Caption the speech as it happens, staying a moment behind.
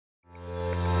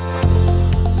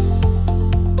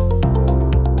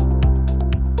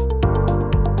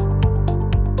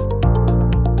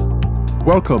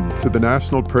Welcome to the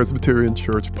National Presbyterian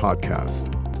Church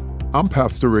podcast. I'm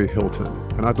Pastor Ray Hilton,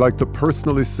 and I'd like to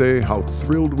personally say how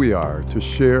thrilled we are to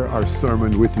share our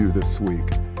sermon with you this week.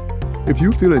 If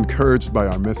you feel encouraged by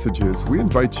our messages, we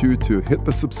invite you to hit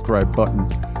the subscribe button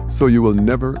so you will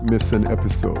never miss an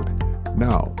episode.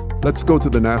 Now, let's go to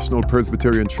the National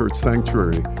Presbyterian Church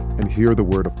Sanctuary and hear the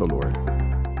word of the Lord.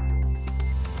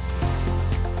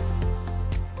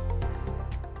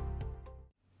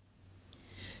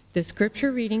 The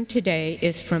scripture reading today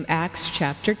is from Acts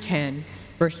chapter 10,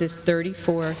 verses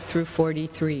 34 through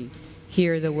 43.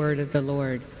 Hear the word of the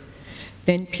Lord.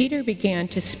 Then Peter began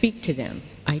to speak to them.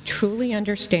 I truly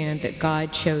understand that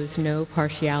God shows no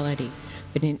partiality,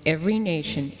 but in every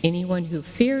nation, anyone who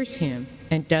fears him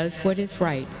and does what is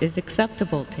right is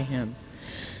acceptable to him.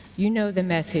 You know the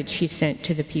message he sent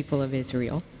to the people of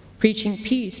Israel, preaching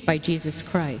peace by Jesus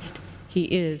Christ. He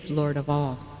is Lord of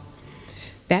all.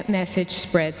 That message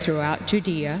spread throughout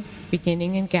Judea,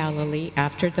 beginning in Galilee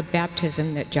after the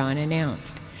baptism that John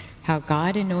announced, how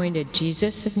God anointed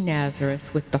Jesus of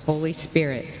Nazareth with the Holy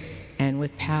Spirit and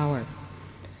with power,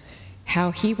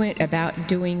 how he went about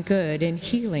doing good and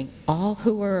healing all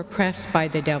who were oppressed by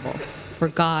the devil, for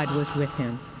God was with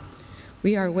him.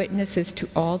 We are witnesses to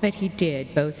all that he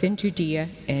did, both in Judea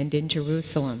and in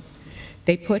Jerusalem.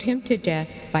 They put him to death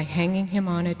by hanging him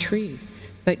on a tree.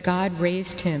 But God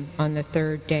raised him on the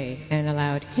third day and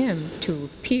allowed him to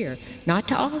appear, not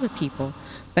to all the people,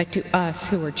 but to us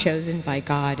who were chosen by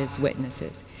God as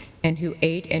witnesses, and who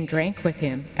ate and drank with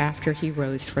him after he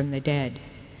rose from the dead.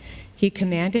 He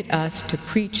commanded us to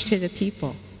preach to the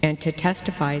people and to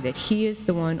testify that he is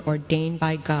the one ordained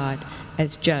by God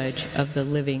as judge of the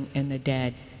living and the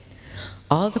dead.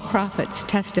 All the prophets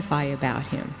testify about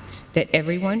him, that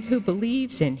everyone who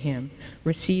believes in him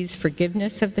receives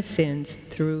forgiveness of the sins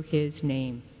through his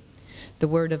name. The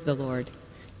word of the Lord.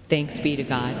 Thanks be to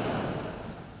God.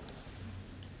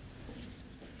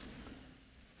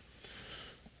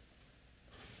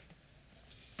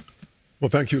 Well,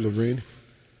 thank you, Lorene.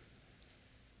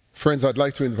 Friends, I'd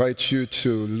like to invite you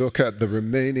to look at the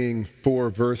remaining four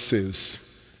verses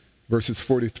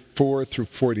 44 through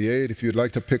 48. If you'd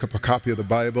like to pick up a copy of the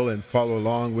Bible and follow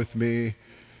along with me,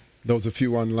 those of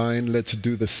you online, let's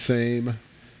do the same.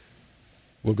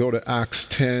 We'll go to Acts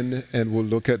 10 and we'll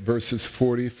look at verses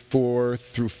 44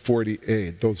 through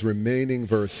 48, those remaining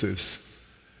verses.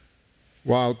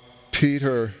 While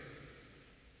Peter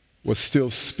was still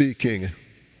speaking,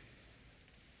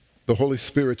 the Holy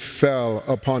Spirit fell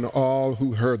upon all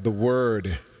who heard the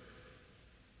word.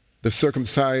 The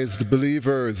circumcised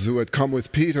believers who had come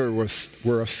with Peter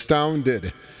were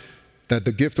astounded that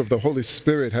the gift of the Holy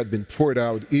Spirit had been poured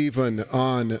out even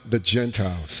on the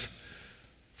Gentiles.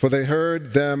 For they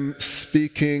heard them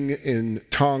speaking in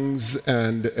tongues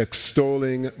and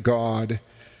extolling God.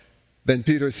 Then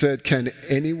Peter said, "Can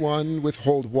anyone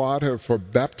withhold water for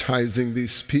baptizing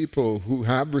these people who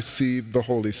have received the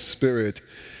Holy Spirit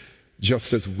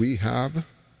just as we have?"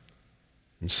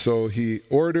 And so he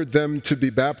ordered them to be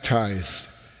baptized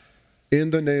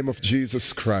in the name of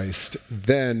Jesus Christ.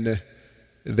 Then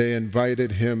they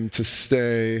invited him to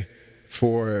stay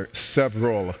for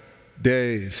several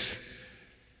days.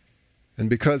 And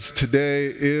because today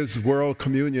is World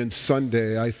Communion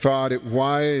Sunday, I thought it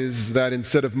wise that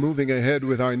instead of moving ahead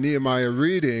with our Nehemiah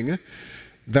reading,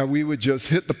 that we would just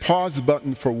hit the pause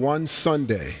button for one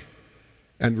Sunday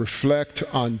and reflect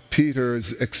on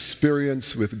Peter's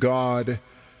experience with God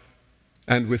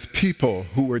and with people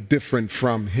who were different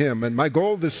from him. And my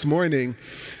goal this morning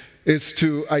is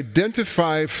to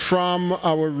identify from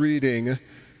our reading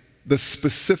the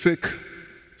specific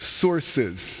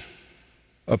sources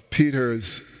of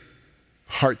Peter's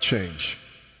heart change.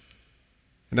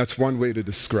 And that's one way to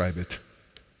describe it.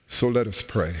 So let us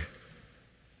pray.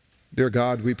 Dear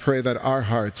God, we pray that our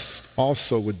hearts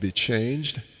also would be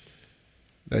changed,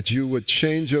 that you would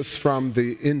change us from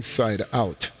the inside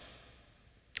out,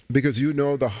 because you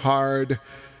know the hard,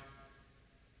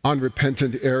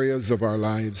 unrepentant areas of our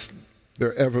lives.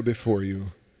 They're ever before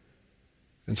you.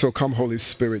 And so come, Holy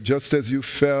Spirit, just as you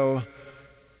fell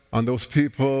on those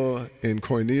people in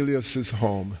Cornelius'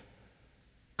 home,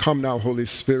 come now, Holy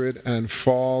Spirit, and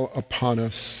fall upon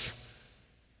us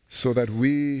so that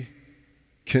we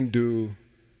can do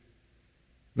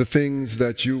the things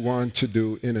that you want to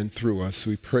do in and through us.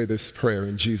 We pray this prayer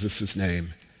in Jesus'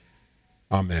 name.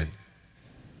 Amen.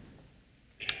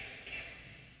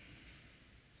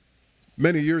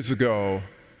 Many years ago,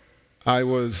 I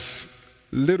was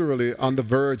literally on the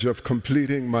verge of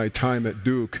completing my time at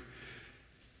Duke,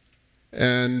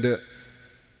 and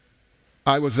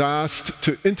I was asked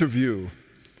to interview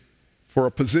for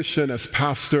a position as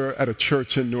pastor at a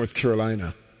church in North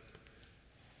Carolina.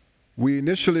 We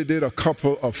initially did a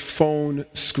couple of phone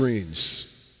screens.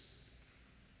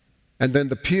 And then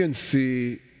the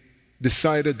PNC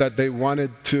decided that they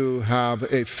wanted to have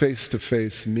a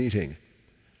face-to-face meeting.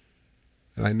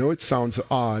 And I know it sounds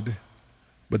odd,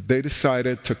 but they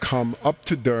decided to come up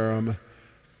to Durham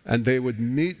and they would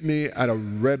meet me at a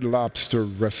Red Lobster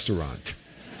restaurant.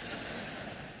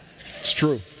 It's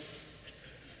true.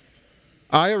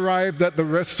 I arrived at the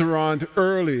restaurant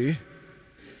early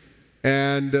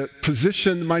and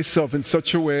positioned myself in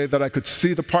such a way that I could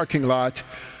see the parking lot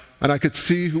and I could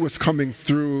see who was coming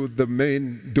through the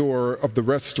main door of the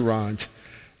restaurant.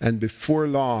 And before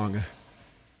long,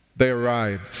 they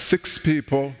arrived. 6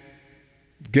 people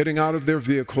getting out of their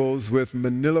vehicles with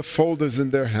manila folders in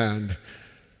their hand.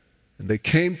 And they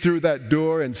came through that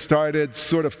door and started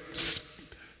sort of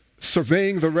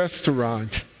surveying the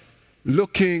restaurant,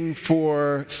 looking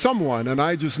for someone. And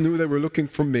I just knew they were looking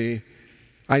for me.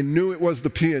 I knew it was the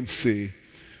PNC.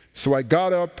 So I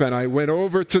got up and I went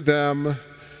over to them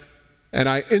and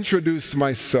I introduced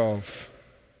myself.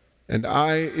 And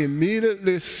I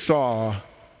immediately saw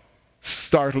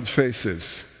startled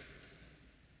faces.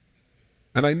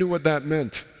 And I knew what that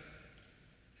meant.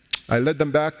 I led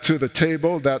them back to the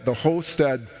table that the host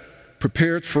had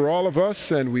prepared for all of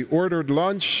us, and we ordered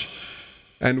lunch,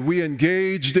 and we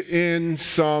engaged in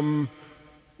some,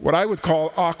 what I would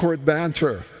call awkward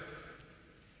banter.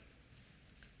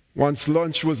 Once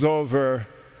lunch was over,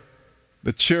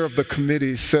 the chair of the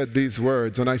committee said these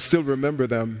words, and I still remember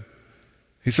them.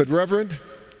 He said, "Reverend,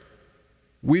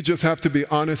 we just have to be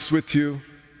honest with you.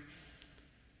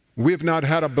 We've not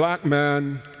had a black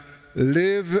man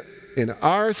live in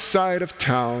our side of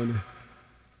town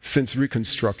since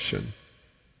Reconstruction.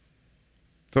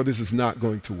 So this is not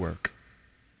going to work."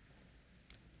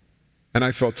 And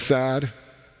I felt sad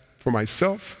for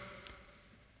myself,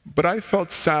 but I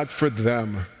felt sad for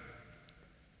them.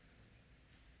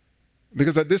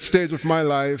 Because at this stage of my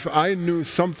life, I knew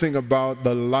something about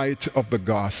the light of the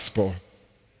gospel.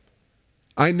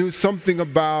 I knew something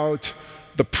about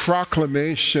the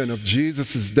proclamation of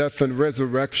Jesus' death and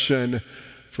resurrection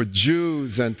for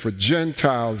Jews and for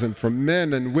Gentiles and for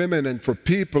men and women and for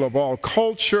people of all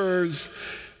cultures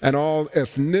and all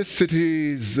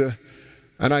ethnicities.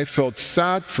 And I felt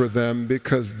sad for them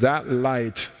because that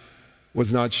light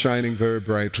was not shining very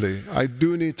brightly. I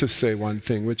do need to say one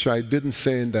thing, which I didn't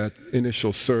say in that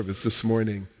initial service this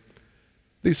morning.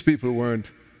 These people weren't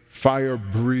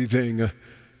fire-breathing,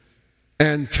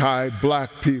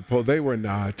 anti-black people. They were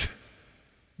not.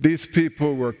 These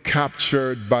people were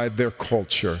captured by their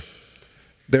culture.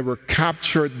 They were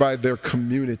captured by their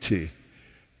community.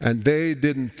 And they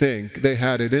didn't think they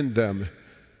had it in them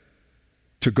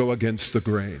to go against the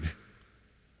grain.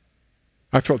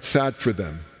 I felt sad for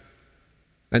them.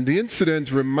 And the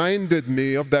incident reminded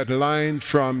me of that line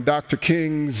from Dr.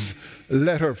 King's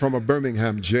letter from a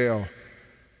Birmingham jail,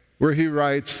 where he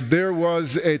writes, "There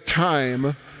was a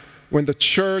time when the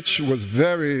church was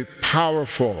very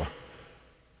powerful,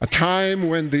 a time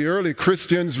when the early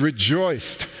Christians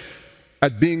rejoiced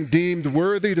at being deemed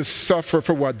worthy to suffer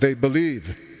for what they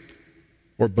believed.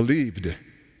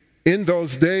 In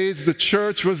those days, the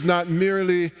church was not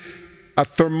merely a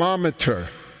thermometer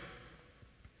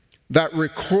that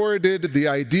recorded the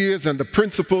ideas and the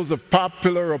principles of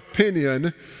popular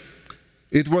opinion.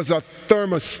 It was a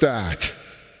thermostat.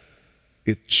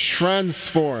 It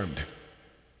transformed,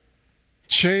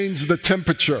 changed the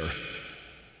temperature,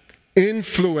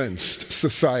 influenced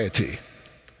society."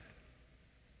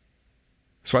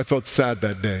 So I felt sad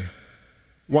that day.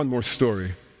 One more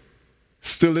story.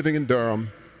 Still living in Durham.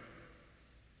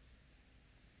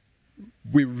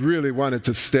 We really wanted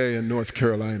to stay in North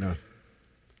Carolina.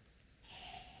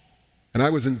 And I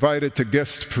was invited to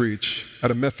guest preach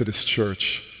at a Methodist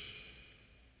church.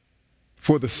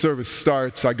 Before the service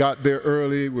starts, I got there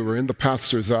early. We were in the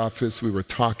pastor's office. We were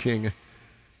talking.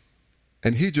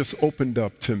 And he just opened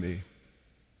up to me.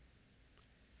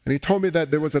 And he told me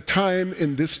that there was a time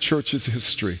in this church's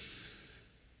history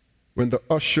when the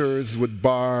ushers would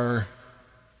bar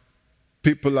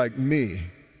people like me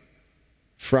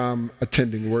from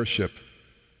attending worship.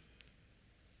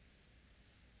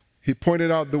 He pointed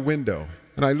out the window,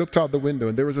 and I looked out the window,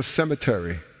 and there was a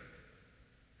cemetery.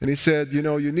 And he said, "You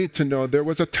know, you need to know there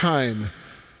was a time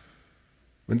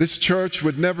when this church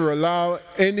would never allow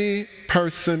any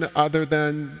person other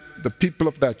than the people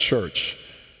of that church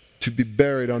to be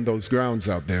buried on those grounds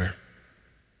out there."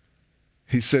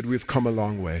 He said, "We've come a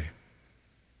long way."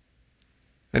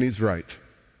 And he's right.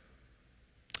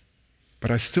 But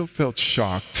I still felt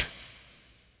shocked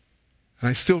And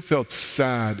I still felt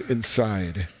sad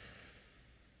inside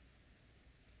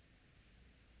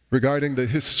regarding the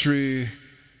history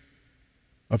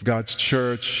of God's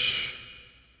church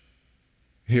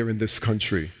here in this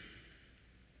country.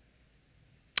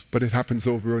 But it happens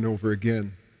over and over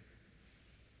again.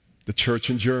 The church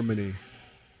in Germany.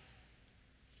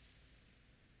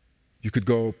 You could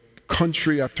go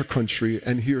country after country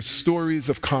and hear stories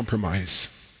of compromise.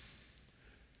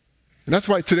 And that's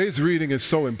why today's reading is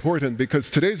so important, because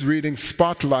today's reading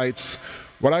spotlights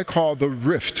what I call the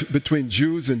rift between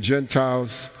Jews and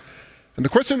Gentiles. And the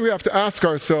question we have to ask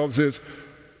ourselves is,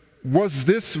 was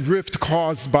this rift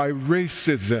caused by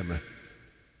racism?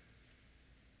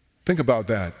 Think about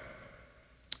that.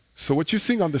 So what you're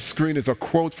seeing on the screen is a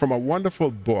quote from a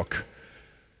wonderful book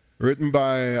written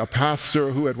by a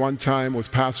pastor who at one time was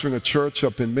pastoring a church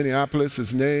up in Minneapolis.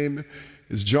 His name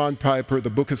is John Piper. The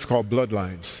book is called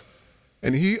Bloodlines.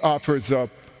 And he offers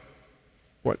up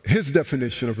what his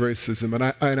definition of racism,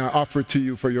 and I offer it to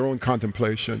you for your own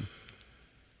contemplation.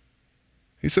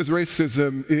 He says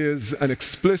racism is an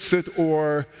explicit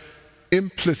or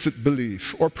implicit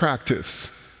belief or practice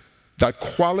that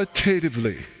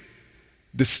qualitatively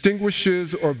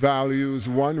distinguishes or values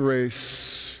one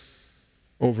race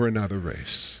over another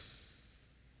race.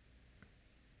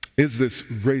 Is this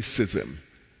racism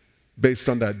based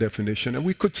on that definition? And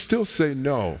we could still say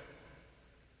no.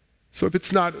 So if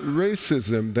it's not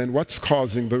racism, then what's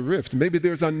causing the rift? Maybe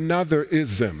there's another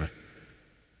ism.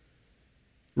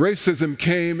 Racism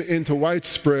came into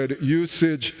widespread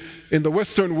usage in the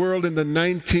Western world in the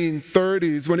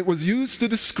 1930s when it was used to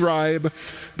describe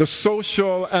the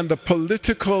social and the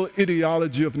political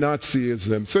ideology of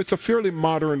Nazism. So it's a fairly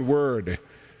modern word,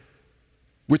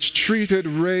 which treated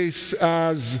race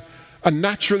as a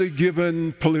naturally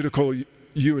given political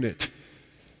unit.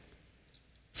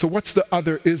 So what's the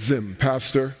other ism,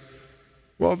 Pastor?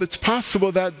 Well, it's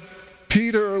possible that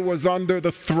Peter was under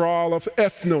the thrall of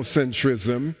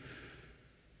ethnocentrism,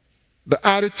 the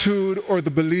attitude or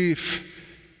the belief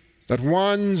that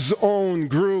one's own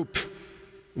group,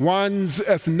 one's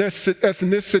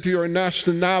ethnicity or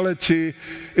nationality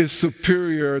is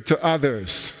superior to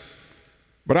others.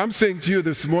 But I'm saying to you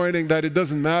this morning that it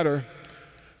doesn't matter.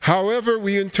 However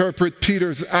we interpret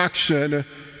Peter's action,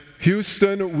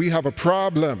 Houston, we have a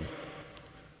problem.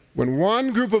 When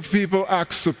one group of people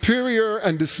acts superior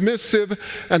and dismissive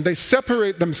and they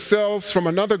separate themselves from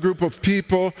another group of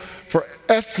people for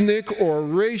ethnic or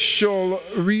racial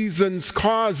reasons,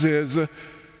 causes,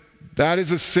 that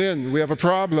is a sin. We have a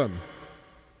problem.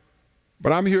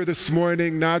 But I'm here this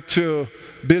morning not to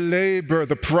belabor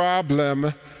the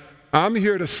problem. I'm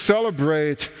here to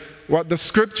celebrate what the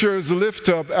scriptures lift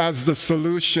up as the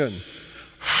solution.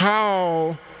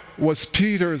 How was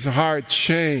Peter's heart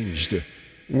changed?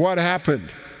 What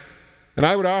happened? And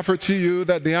I would offer to you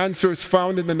that the answer is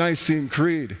found in the Nicene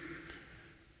Creed.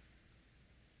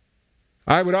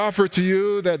 I would offer to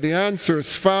you that the answer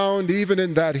is found even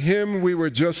in that hymn we were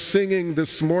just singing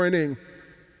this morning.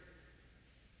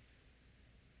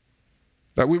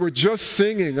 That we were just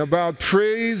singing about,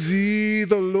 praise ye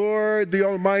the Lord, the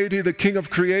Almighty, the King of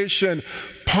creation.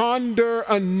 Ponder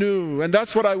anew. And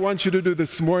that's what I want you to do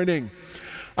this morning.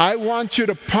 I want you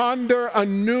to ponder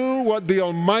anew what the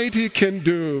Almighty can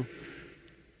do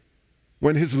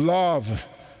when His love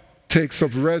takes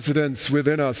up residence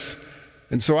within us.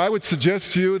 And so I would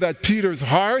suggest to you that Peter's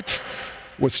heart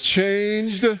was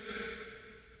changed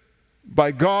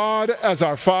by God as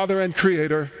our Father and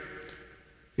Creator.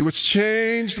 It was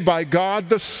changed by God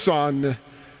the Son.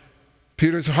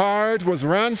 Peter's heart was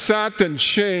ransacked and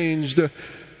changed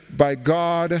by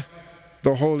God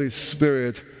the Holy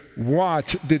Spirit.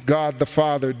 What did God the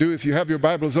Father do? If you have your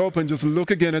Bibles open, just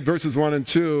look again at verses 1 and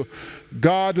 2.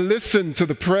 God listened to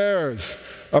the prayers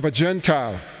of a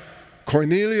Gentile.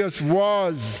 Cornelius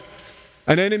was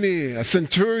an enemy, a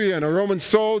centurion, a Roman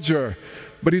soldier,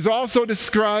 but he's also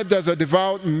described as a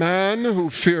devout man who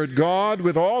feared God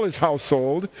with all his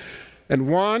household, and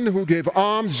one who gave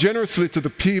alms generously to the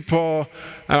people.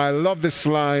 And I love this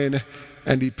line,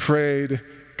 and he prayed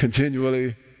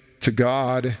continually to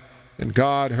God. And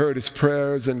God heard his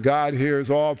prayers, and God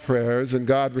hears all prayers, and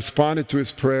God responded to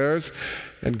his prayers,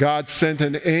 and God sent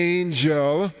an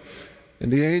angel,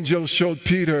 and the angel showed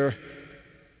Peter,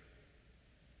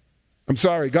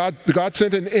 God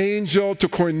sent an angel to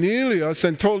Cornelius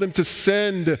and told him to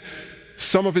send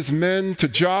some of his men to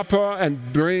Joppa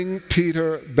and bring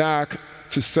Peter back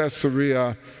to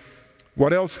Caesarea.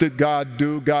 What else did God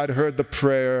do? God heard the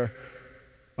prayer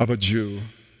of a Jew.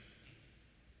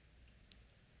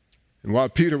 And while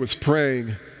Peter was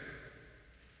praying,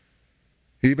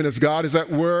 Even as God is at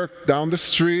work down the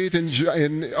street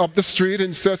up the street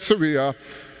in Caesarea,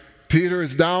 Peter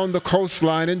is down the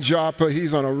coastline in Joppa.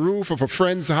 He's on a roof of a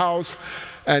friend's house,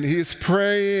 and he's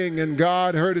praying, and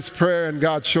God heard his prayer, and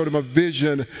God showed him a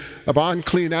vision of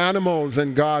unclean animals,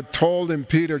 and God told him,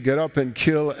 Peter, get up and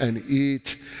kill and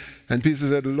eat. And Peter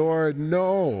said, Lord,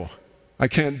 no, I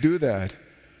can't do that.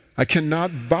 I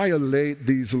cannot violate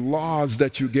these laws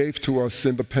that you gave to us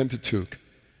in the Pentateuch.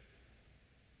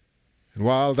 And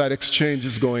while that exchange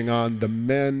is going on, the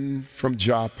men from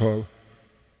Joppa,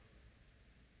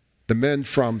 the men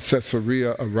from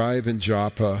Caesarea arrive in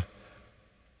Joppa.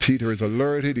 Peter is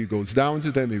alerted. He goes down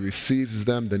to them. He receives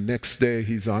them. The next day,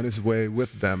 he's on his way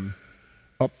with them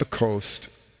up the coast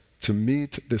to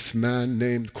meet this man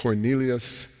named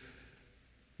Cornelius.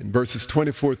 In verses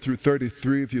 24 through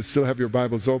 33, if you still have your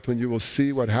Bibles open, you will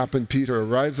see what happened. Peter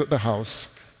arrives at the house.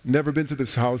 Never been to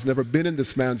this house, never been in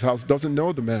this man's house, doesn't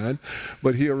know the man,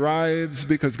 but he arrives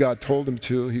because God told him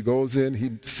to. He goes in,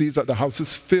 he sees that the house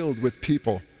is filled with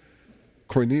people.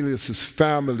 Cornelius'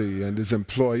 family and his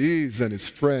employees and his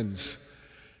friends.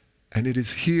 And it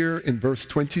is here in verse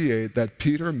 28 that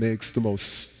Peter makes the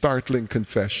most startling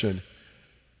confession.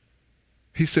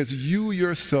 He says, you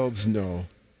yourselves know.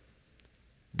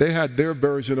 They had their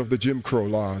version of the Jim Crow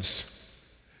laws.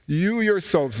 You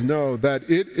yourselves know that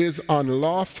it is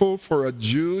unlawful for a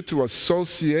Jew to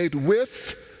associate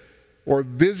with or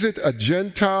visit a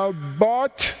Gentile,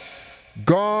 but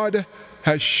God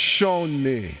has shown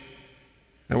me.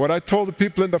 And what I told the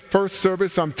people in the first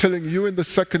service, I'm telling you in the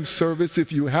second service,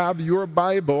 if you have your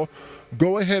Bible,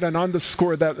 go ahead and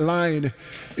underscore that line.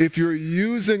 If you're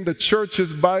using the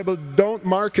church's Bible, don't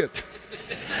mark it.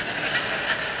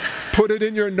 Put it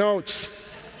in your notes.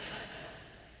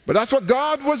 But that's what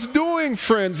God was doing,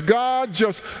 friends. God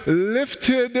just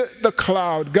lifted the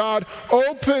cloud. God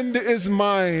opened his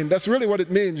mind. That's really what it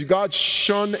means. God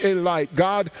shone a light.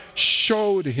 God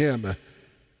showed him.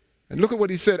 And look at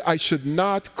what he said. I should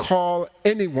not call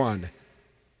anyone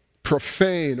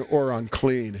profane or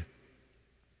unclean.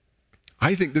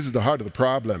 I think this is the heart of the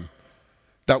problem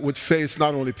that would face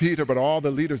not only Peter, but all the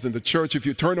leaders in the church. If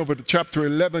you turn over to chapter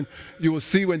 11, you will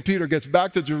see when Peter gets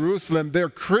back to Jerusalem, they're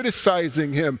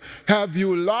criticizing him. Have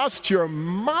you lost your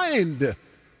mind?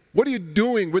 What are you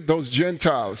doing with those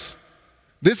Gentiles?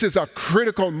 This is a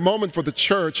critical moment for the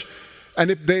church. And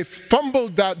if they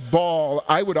fumbled that ball,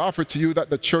 I would offer to you that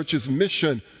the church's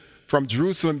mission from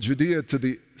Jerusalem, Judea to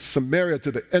the Samaria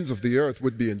to the ends of the earth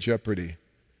would be in jeopardy.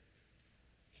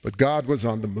 But God was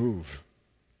on the move.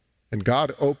 And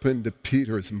God opened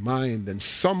Peter's mind, and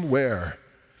somewhere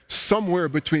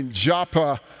between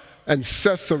Joppa and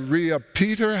Caesarea,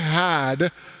 Peter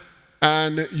had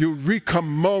an eureka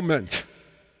moment.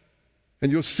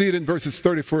 And you'll see it in verses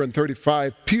 34 and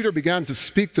 35. Peter began to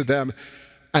speak to them,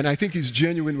 and I think he's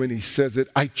genuine when he says it.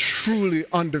 I truly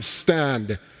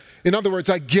understand. In other words,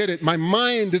 I get it. My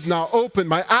mind is now open.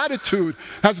 My attitude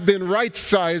has been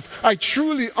right-sized. I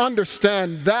truly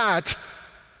understand that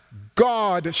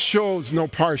God shows no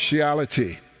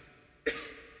partiality.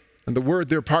 And the word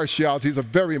there, partiality, is a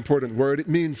very important word. It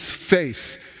means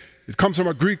face. It comes from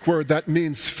a Greek word that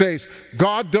means face.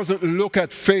 God doesn't look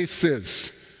at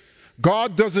faces.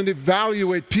 God doesn't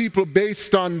evaluate people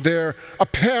based on their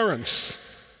appearance.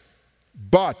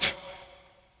 But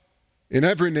in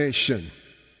every nation,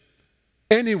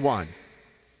 anyone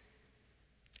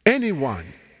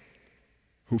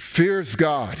who fears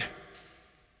God,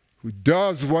 who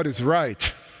does what is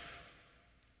right,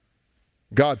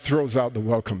 God throws out the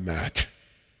welcome mat.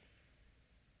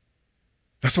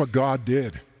 That's what God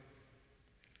did.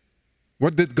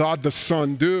 What did God the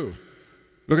Son do?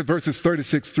 Look at verses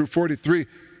 36 through 43.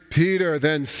 Peter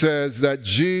then says that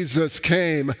Jesus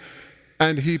came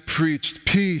and he preached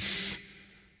peace.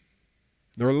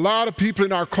 There are a lot of people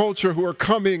in our culture who are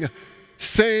coming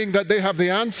saying that they have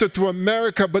the answer to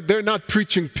America, but they're not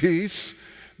preaching peace.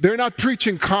 They're not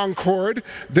preaching concord.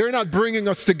 They're not bringing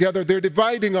us together. They're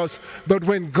dividing us. But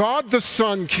when God the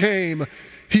Son came,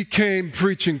 he came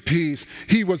preaching peace.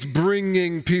 He was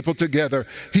bringing people together.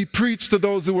 He preached to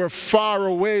those who were far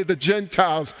away, the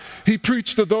Gentiles. He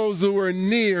preached to those who were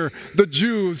near, the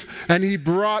Jews, and he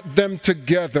brought them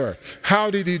together. How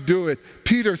did he do it?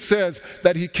 Peter says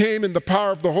that he came in the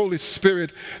power of the Holy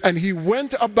Spirit, and he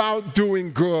went about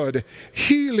doing good,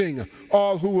 healing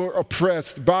all who were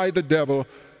oppressed by the devil,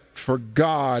 for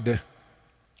God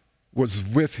was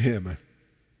with him.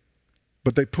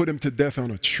 But they put him to death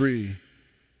on a tree,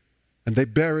 and they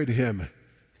buried him,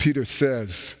 Peter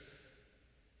says.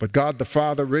 But God the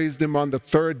Father raised him on the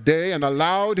third day and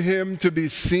allowed him to be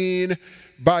seen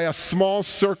by a small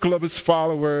circle of his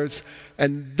followers.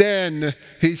 And then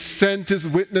he sent his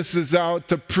witnesses out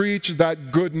to preach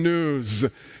that good news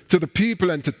to the people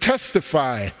and to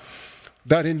testify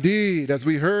that indeed, as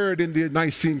we heard in the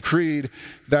Nicene Creed,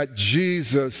 that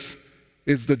Jesus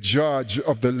is the judge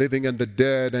of the living and the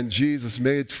dead. And Jesus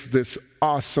makes this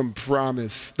awesome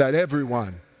promise that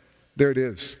everyone, there it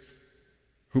is,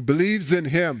 who believes in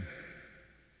him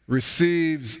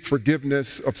receives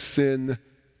forgiveness of sin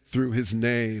through his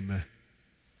name.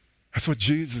 That's what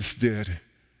Jesus did.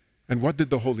 And what did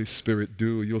the Holy Spirit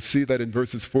do? You'll see that in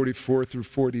verses 44 through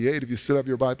 48 if you still have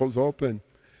your Bibles open.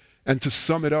 And to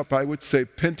sum it up, I would say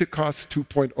Pentecost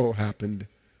 2.0 happened.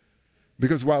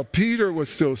 Because while Peter was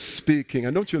still speaking,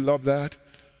 and don't you love that?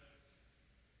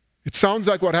 It sounds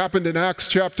like what happened in Acts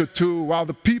chapter 2, while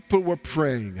the people were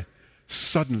praying,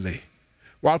 suddenly,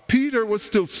 while Peter was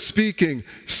still speaking,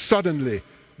 suddenly,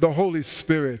 the Holy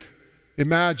Spirit,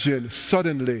 imagine,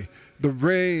 suddenly, the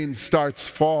rain starts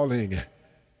falling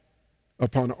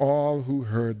upon all who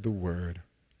heard the word.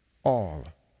 All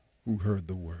who heard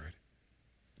the word.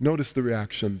 Notice the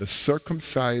reaction. The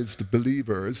circumcised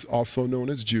believers, also known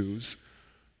as Jews,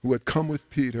 who had come with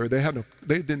Peter, they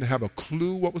didn't have a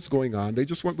clue what was going on. They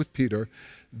just went with Peter.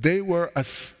 They were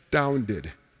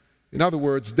astounded. In other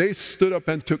words, they stood up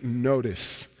and took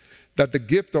notice that the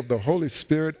gift of the Holy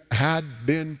Spirit had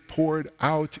been poured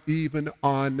out even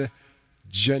on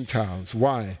Gentiles.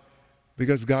 Why?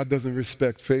 Because God doesn't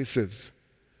respect faces.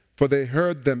 For they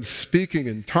heard them speaking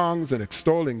in tongues and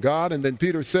extolling God. And then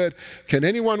Peter said, "Can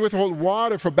anyone withhold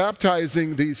water for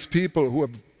baptizing these people who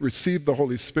have received the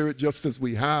Holy Spirit just as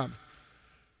we have?"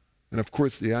 And of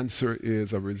course, the answer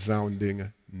is a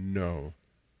resounding no.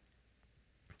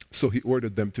 So he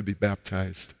ordered them to be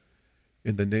baptized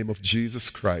in the name of Jesus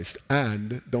Christ.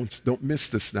 And don't miss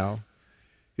this now.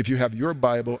 If you have your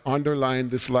Bible, underline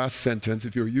this last sentence.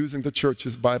 If you're using the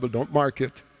church's Bible, don't mark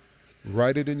it.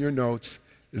 Write it in your notes.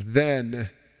 Then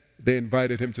they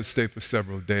invited him to stay for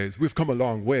several days. We've come a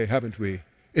long way, haven't we,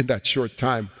 in that short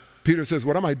time? Peter says,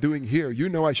 "What am I doing here? You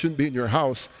know I shouldn't be in your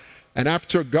house." And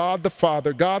after God the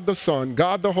Father, God the Son,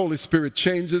 God the Holy Spirit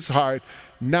changed his heart,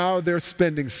 now they're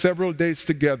spending several days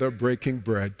together breaking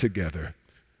bread together.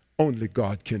 Only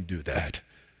God can do that.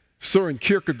 Søren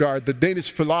Kierkegaard, the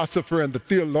Danish philosopher and the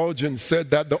theologian,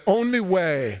 said that the only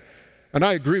way, and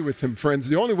I agree with him, friends,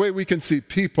 the only way we can see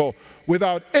people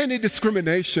without any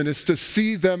discrimination is to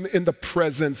see them in the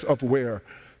presence of where?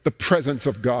 The presence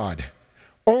of God.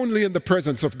 Only in the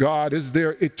presence of God is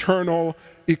there eternal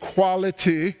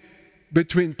equality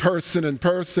between person and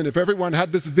person. If everyone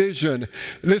had this vision,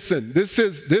 listen, this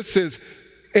is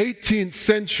 18th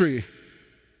century,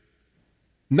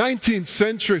 19th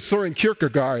century Søren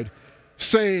Kierkegaard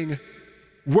saying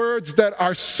words that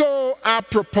are so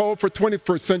apropos for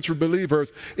 21st century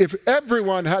believers. If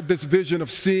everyone had this vision of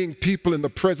seeing people in the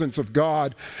presence of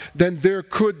God, then there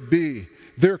could be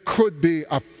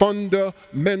a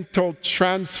fundamental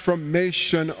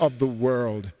transformation of the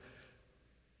world.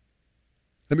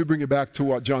 Let me bring you back to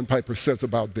what John Piper says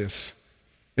about this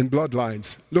in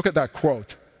Bloodlines. Look at that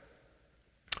quote.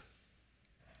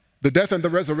 "The death and the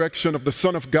resurrection of the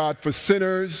Son of God for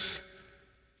sinners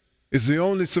is the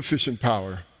only sufficient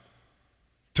power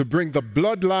to bring the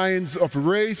bloodlines of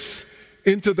race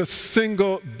into the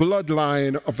single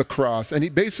bloodline of the cross." And he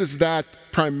bases that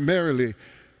primarily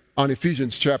on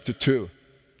Ephesians chapter 2.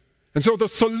 And so the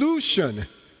solution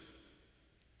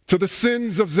to the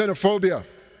sins of xenophobia,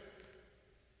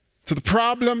 to the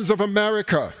problems of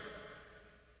America,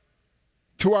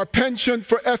 to our penchant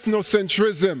for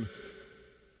ethnocentrism,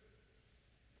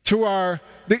 to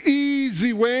the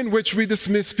easy way in which we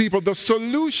dismiss people, the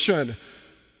solution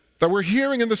that we're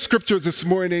hearing in the scriptures this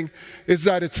morning is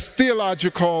that it's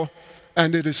theological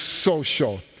and it is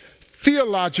social.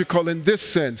 Theological in this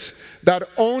sense, that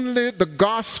only the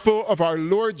gospel of our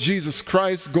Lord Jesus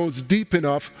Christ goes deep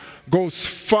enough, goes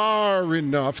far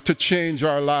enough to change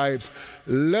our lives.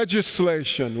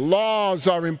 Legislation, laws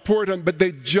are important, but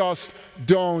they just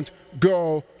don't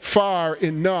go far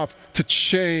enough to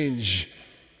change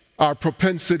our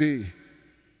propensity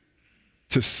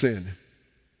to sin.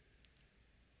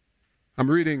 I'm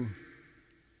reading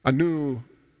a new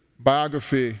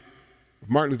biography of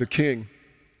Martin Luther King,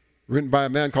 written by a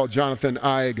man called Jonathan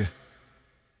Igue.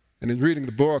 And in reading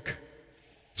the book,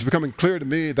 it's becoming clear to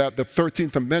me that the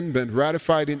 13th Amendment,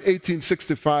 ratified in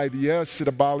 1865, yes, it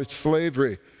abolished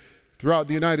slavery throughout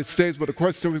the United States, but the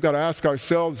question we've got to ask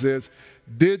ourselves is,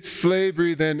 did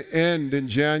slavery then end in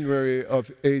January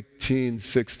of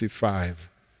 1865?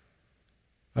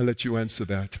 I'll let you answer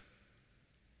that.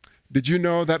 Did you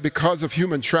know that because of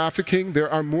human trafficking,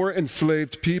 there are more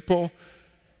enslaved people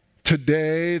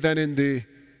today than in the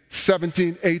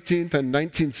 17th, 18th, and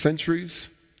 19th centuries?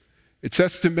 It's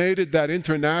estimated that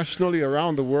internationally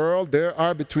around the world, there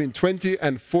are between 20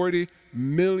 and 40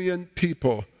 million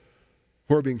people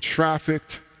who are being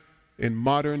trafficked in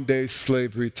modern-day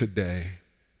slavery today.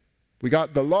 We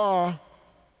got the law,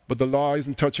 but the law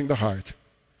isn't touching the heart.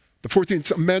 The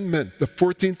 14th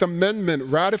Amendment,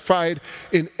 ratified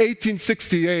in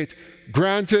 1868,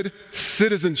 granted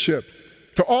citizenship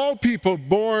to all people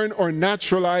born or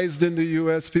naturalized in the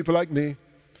U.S., people like me,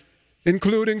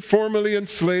 including formerly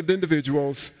enslaved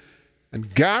individuals,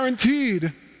 and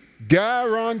guaranteed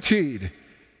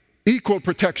equal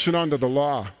protection under the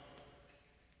law.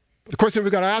 The question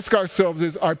we've got to ask ourselves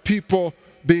is, are people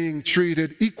being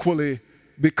treated equally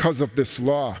because of this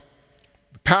law?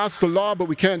 We passed the law, but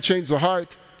we can't change the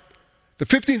heart. The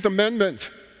 15th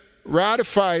Amendment,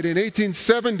 ratified in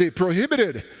 1870,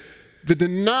 prohibited the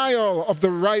denial of the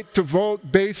right to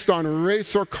vote based on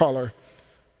race or color.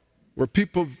 Were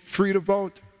people free to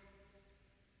vote?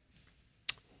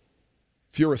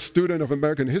 If you're a student of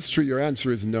American history, your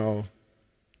answer is no.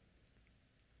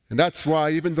 And that's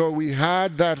why, even though we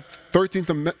had that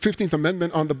 15th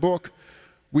Amendment on the book,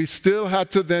 we still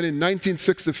had to then, in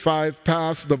 1965,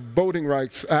 pass the Voting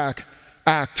Rights Act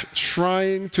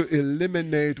trying to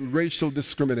eliminate racial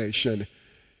discrimination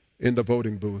in the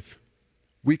voting booth.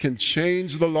 We can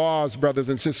change the laws, brothers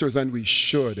and sisters, and we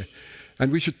should.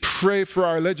 And we should pray for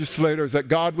our legislators that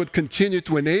God would continue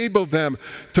to enable them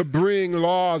to bring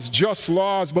laws, just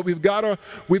laws. But we've got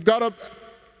to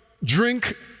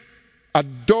drink a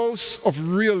dose of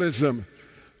realism.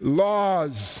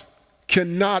 Laws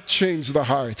cannot change the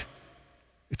heart.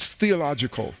 It's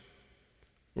theological.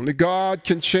 Only God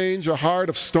can change a heart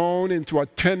of stone into a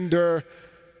tender,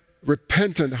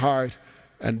 repentant heart.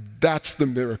 And that's the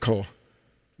miracle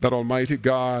that Almighty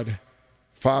God,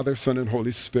 Father, Son, and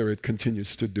Holy Spirit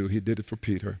continues to do. He did it for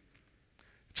Peter.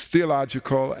 It's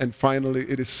theological, and finally,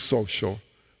 it is social.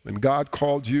 When God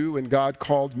called you and God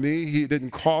called me, He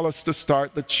didn't call us to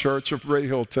start the church of Ray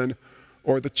Hilton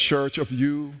or the church of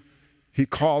you. He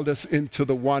called us into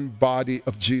the one body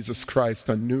of Jesus Christ,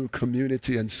 a new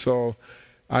community. And so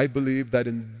I believe that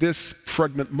in this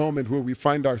pregnant moment where we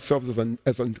find ourselves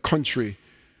as a country,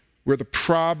 where the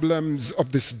problems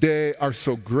of this day are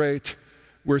so great,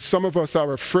 where some of us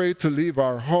are afraid to leave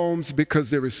our homes because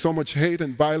there is so much hate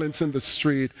and violence in the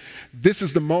street, this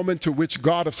is the moment to which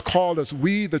God has called us.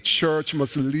 We, the church,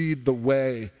 must lead the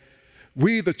way.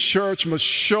 We, the church, must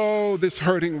show this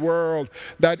hurting world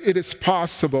that it is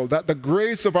possible, that the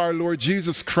grace of our Lord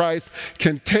Jesus Christ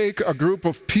can take a group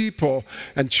of people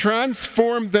and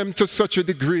transform them to such a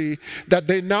degree that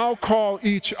they now call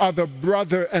each other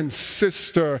brother and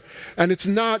sister. And it's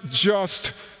not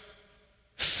just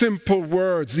simple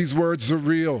words. These words are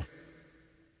real.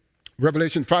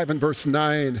 Revelation 5 and verse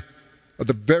 9, at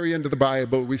the very end of the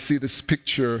Bible, we see this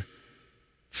picture,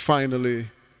 finally,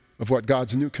 of what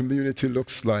God's new community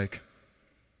looks like.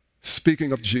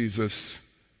 Speaking of Jesus,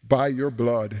 by your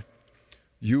blood,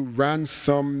 you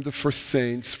ransomed for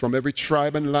saints from every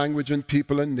tribe and language and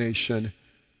people and nation.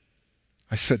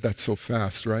 I said that so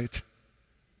fast, right?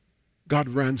 God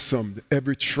ransomed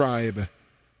every tribe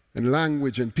and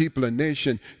language and people and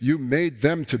nation. You made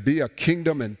them to be a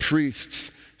kingdom and priests,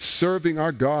 serving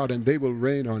our God, and they will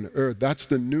reign on earth. That's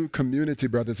the new community,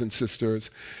 brothers and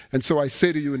sisters. And so I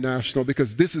say to you, National,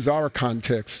 because this is our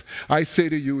context, I say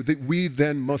to you that we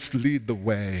then must lead the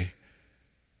way.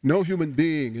 No human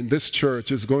being in this church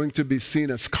is going to be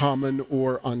seen as common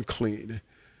or unclean.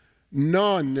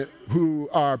 None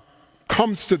who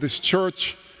comes to this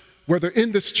church, whether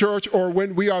in this church or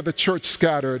when we are the church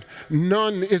scattered,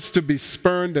 none is to be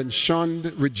spurned and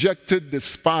shunned, rejected,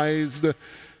 despised,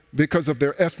 because of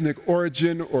their ethnic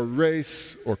origin or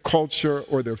race or culture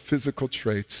or their physical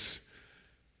traits.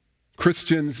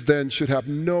 Christians then should have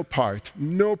no part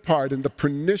in the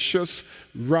pernicious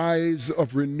rise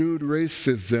of renewed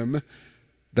racism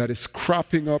that is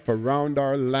cropping up around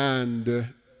our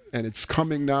land, and it's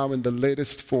coming now in the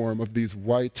latest form of these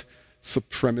white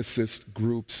supremacist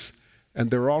groups, and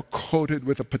they're all coated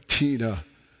with a patina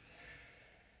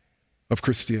of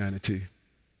Christianity.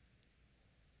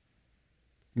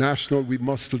 National, we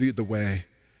must lead the way.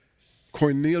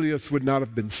 Cornelius would not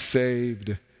have been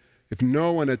saved if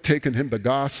no one had taken him the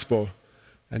gospel,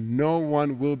 and no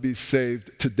one will be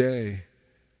saved today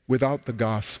without the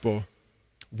gospel.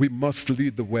 We must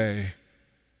lead the way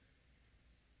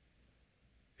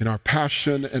in our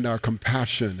passion and our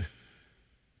compassion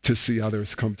to see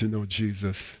others come to know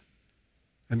Jesus.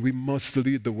 And we must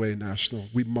lead the way, National.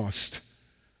 We must.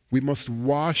 We must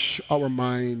wash our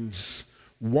minds,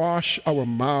 wash our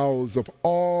mouths of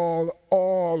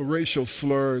all racial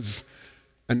slurs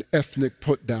and ethnic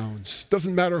put-downs.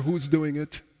 Doesn't matter who's doing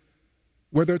it,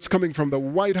 whether it's coming from the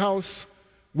White House,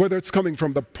 whether it's coming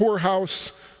from the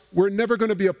poorhouse. We're never going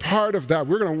to be a part of that.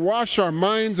 We're going to wash our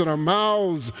minds and our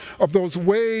mouths of those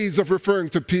ways of referring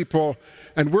to people,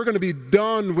 and we're going to be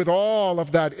done with all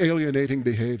of that alienating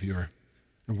behavior,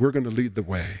 and we're going to lead the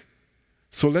way.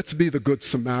 So let's be the Good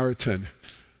Samaritan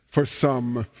for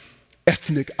some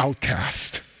ethnic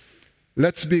outcast.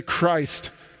 Let's be Christ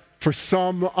for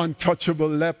some untouchable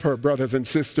leper, brothers and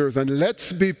sisters, and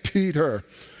let's be Peter,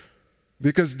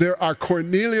 because there are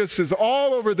Corneliuses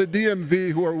all over the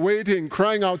DMV who are waiting,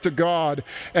 crying out to God,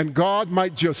 and God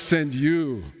might just send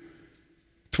you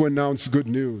to announce good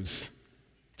news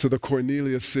to the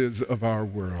Corneliuses of our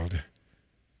world.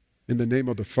 In the name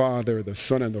of the Father, the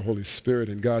Son, and the Holy Spirit,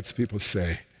 and God's people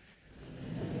say,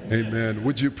 Amen.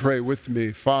 Would you pray with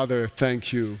me? Father,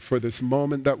 thank you for this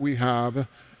moment that we have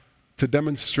to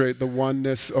demonstrate the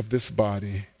oneness of this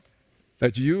body,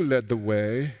 that you led the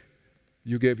way.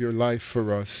 You gave your life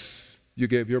for us. You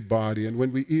gave your body. And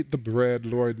when we eat the bread,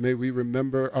 Lord, may we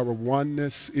remember our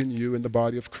oneness in you in the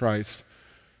body of Christ.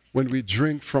 When we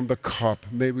drink from the cup,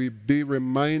 may we be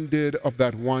reminded of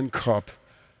that one cup,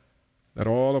 that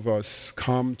all of us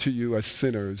come to you as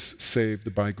sinners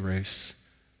saved by grace.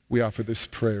 We offer this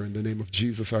prayer in the name of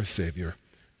Jesus, our Savior.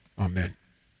 Amen.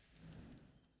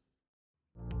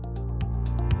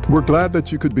 We're glad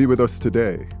that you could be with us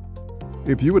today.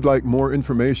 If you would like more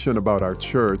information about our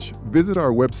church, visit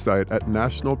our website at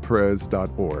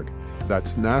nationalpres.org.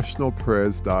 That's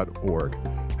nationalpres.org.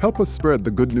 Help us spread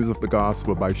the good news of the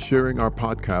gospel by sharing our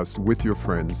podcast with your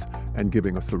friends and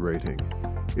giving us a rating.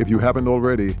 If you haven't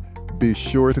already, be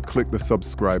sure to click the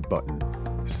subscribe button.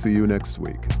 See you next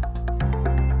week.